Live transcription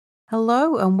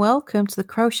Hello and welcome to the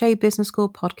Crochet Business School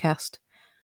podcast,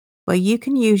 where you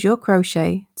can use your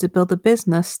crochet to build a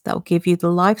business that will give you the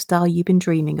lifestyle you've been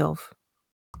dreaming of.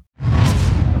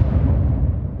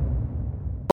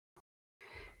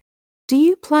 Do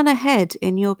you plan ahead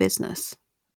in your business?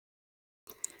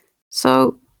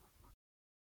 So,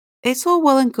 it's all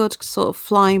well and good sort of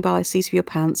flying by the seat of your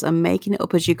pants and making it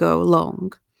up as you go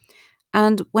along.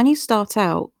 And when you start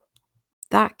out,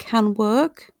 that can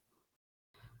work.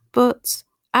 But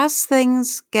as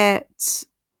things get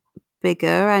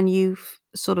bigger and you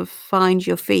sort of find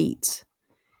your feet,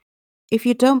 if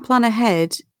you don't plan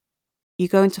ahead, you're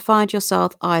going to find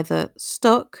yourself either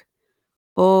stuck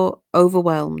or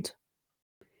overwhelmed.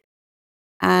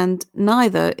 And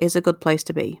neither is a good place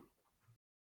to be.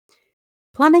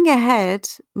 Planning ahead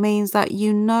means that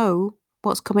you know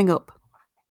what's coming up.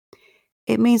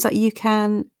 It means that you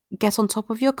can get on top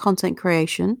of your content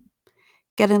creation,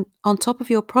 on top of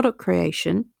your product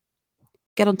creation,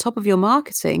 get on top of your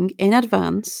marketing in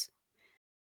advance.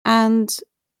 And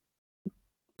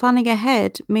planning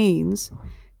ahead means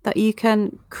that you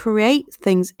can create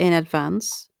things in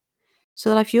advance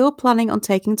so that if you're planning on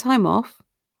taking time off,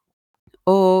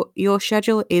 or your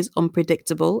schedule is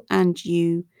unpredictable and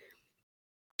you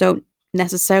don't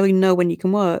necessarily know when you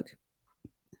can work,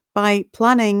 by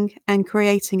planning and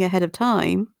creating ahead of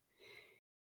time,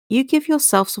 you give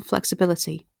yourself some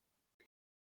flexibility.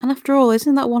 And after all,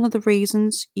 isn't that one of the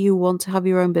reasons you want to have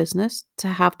your own business? To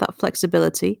have that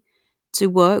flexibility to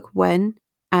work when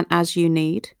and as you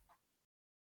need?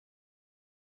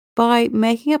 By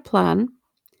making a plan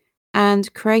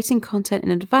and creating content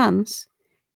in advance,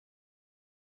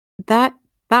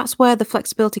 that's where the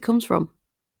flexibility comes from.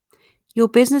 Your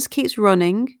business keeps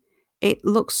running, it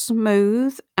looks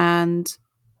smooth, and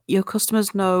your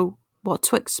customers know what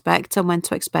to expect and when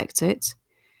to expect it.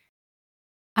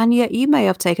 And yet you may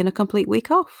have taken a complete week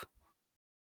off.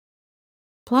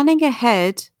 Planning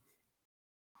ahead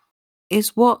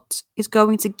is what is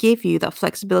going to give you that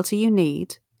flexibility you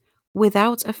need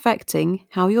without affecting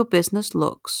how your business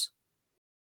looks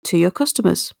to your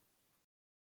customers.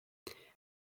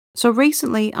 So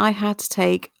recently, I had to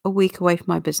take a week away from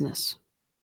my business.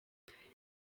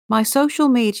 My social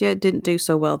media didn't do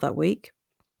so well that week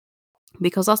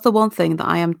because that's the one thing that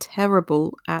I am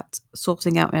terrible at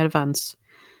sorting out in advance.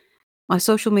 My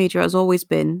social media has always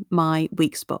been my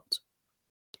weak spot.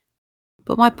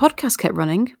 But my podcast kept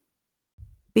running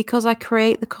because I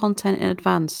create the content in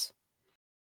advance.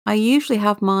 I usually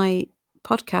have my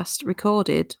podcast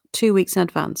recorded 2 weeks in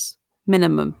advance,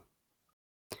 minimum.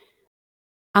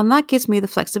 And that gives me the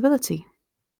flexibility.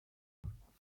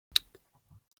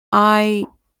 I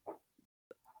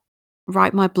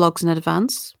write my blogs in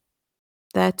advance.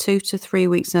 They're 2 to 3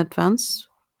 weeks in advance,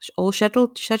 all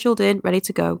scheduled in, ready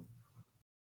to go.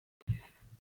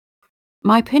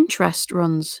 My Pinterest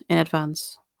runs in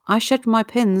advance. I schedule my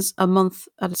pins a month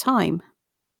at a time.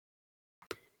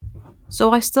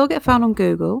 So I still get found on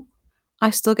Google. I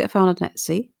still get found on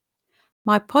Etsy.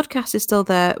 My podcast is still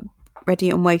there, ready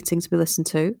and waiting to be listened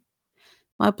to.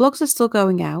 My blogs are still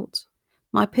going out.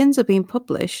 My pins are being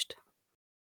published.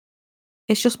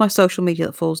 It's just my social media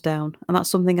that falls down, and that's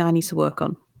something I need to work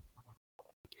on.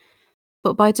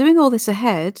 But by doing all this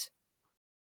ahead,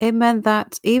 it meant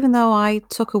that even though I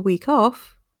took a week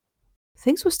off,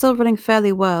 things were still running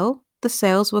fairly well. The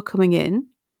sales were coming in.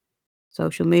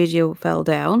 Social media fell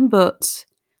down, but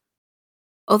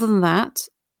other than that,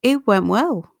 it went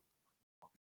well.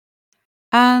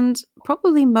 And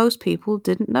probably most people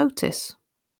didn't notice.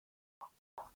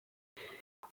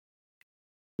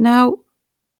 Now,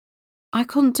 I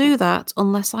couldn't do that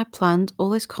unless I planned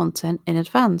all this content in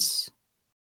advance.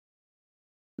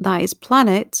 That is, plan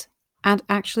it and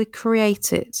actually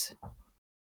create it.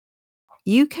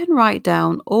 You can write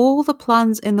down all the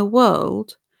plans in the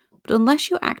world, but unless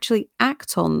you actually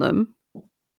act on them,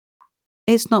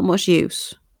 it's not much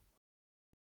use.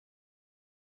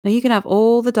 Now, you can have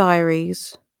all the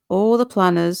diaries, all the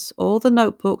planners, all the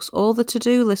notebooks, all the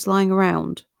to-do lists lying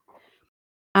around.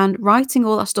 And writing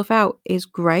all that stuff out is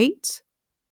great.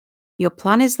 Your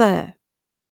plan is there.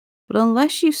 But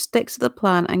unless you stick to the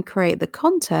plan and create the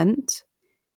content,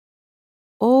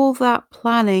 all that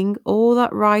planning, all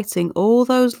that writing, all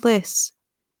those lists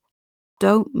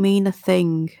don't mean a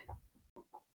thing.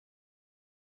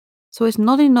 So it's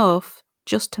not enough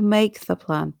just to make the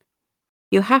plan.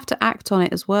 You have to act on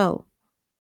it as well.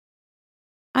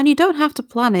 And you don't have to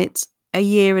plan it a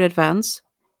year in advance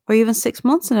or even 6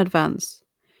 months in advance.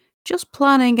 Just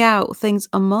planning out things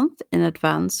a month in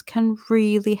advance can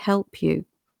really help you.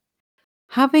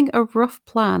 Having a rough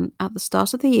plan at the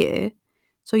start of the year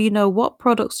so you know what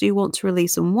products you want to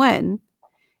release and when,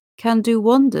 can do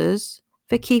wonders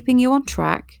for keeping you on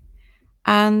track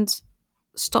and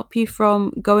stop you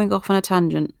from going off on a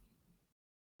tangent.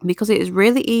 Because it is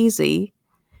really easy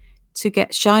to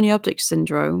get shiny object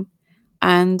syndrome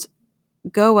and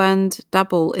go and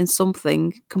dabble in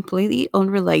something completely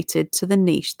unrelated to the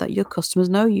niche that your customers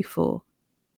know you for.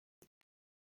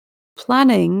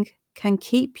 Planning can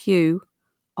keep you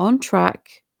on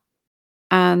track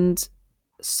and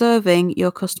serving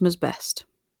your customers best.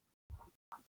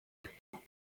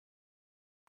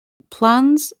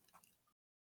 Plans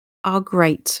are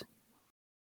great.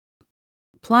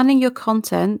 Planning your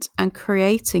content and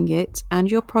creating it and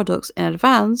your products in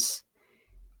advance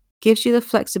gives you the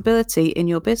flexibility in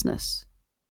your business.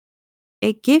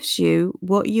 It gives you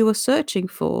what you were searching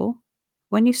for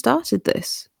when you started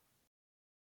this.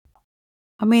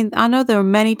 I mean, I know there are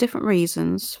many different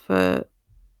reasons for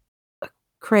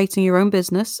creating your own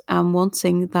business and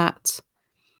wanting that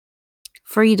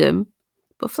freedom,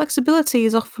 but flexibility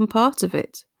is often part of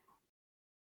it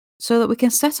so that we can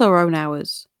set our own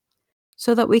hours,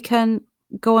 so that we can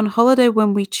go on holiday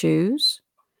when we choose,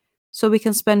 so we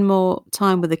can spend more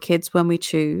time with the kids when we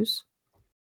choose,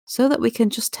 so that we can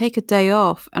just take a day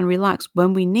off and relax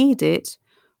when we need it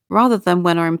rather than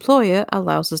when our employer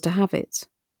allows us to have it.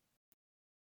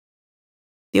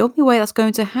 The only way that's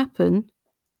going to happen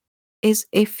is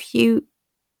if you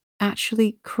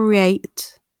actually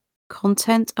create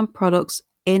content and products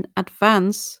in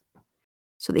advance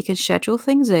so that you can schedule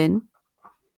things in,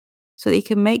 so that you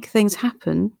can make things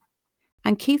happen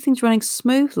and keep things running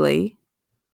smoothly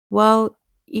while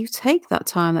you take that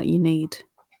time that you need.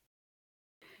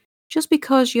 Just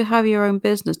because you have your own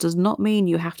business does not mean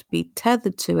you have to be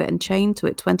tethered to it and chained to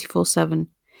it 24/7.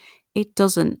 It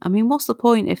doesn't. I mean, what's the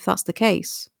point if that's the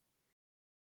case?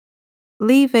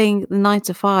 Leaving the 9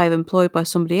 to 5 employed by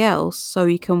somebody else so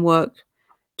you can work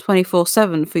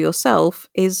 24/7 for yourself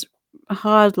is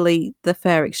hardly the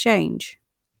fair exchange.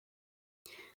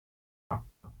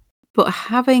 But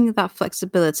having that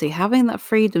flexibility, having that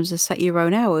freedom to set your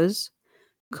own hours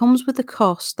comes with the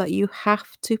cost that you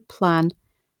have to plan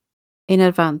in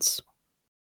advance.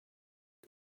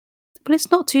 But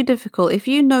it's not too difficult. If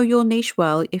you know your niche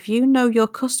well, if you know your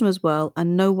customers well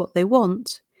and know what they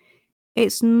want,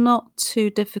 it's not too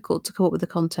difficult to come up with the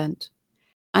content.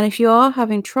 And if you are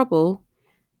having trouble,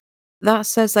 that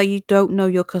says that you don't know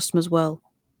your customers well.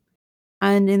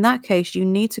 And in that case, you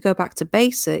need to go back to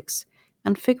basics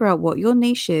and figure out what your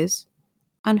niche is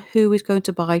and who is going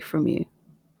to buy from you.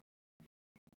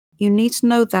 You need to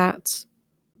know that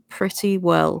pretty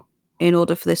well in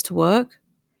order for this to work,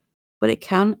 but it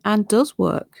can and does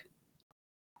work.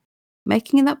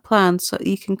 Making that plan so that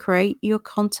you can create your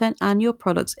content and your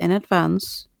products in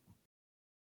advance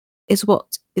is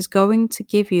what is going to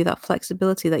give you that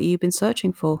flexibility that you've been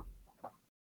searching for.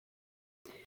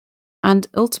 And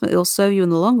ultimately, it'll serve you in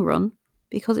the long run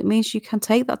because it means you can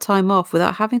take that time off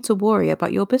without having to worry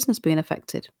about your business being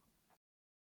affected.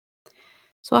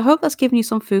 So I hope that's given you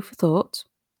some food for thought.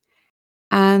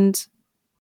 And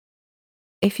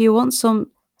if you want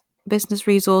some business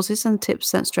resources and tips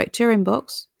sent straight to your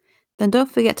inbox, then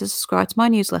don't forget to subscribe to my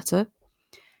newsletter.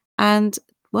 And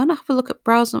why not have a look at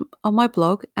browse on my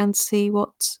blog and see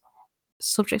what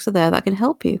subjects are there that can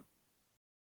help you.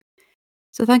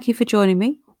 So thank you for joining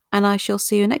me, and I shall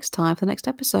see you next time for the next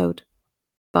episode.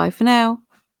 Bye for now.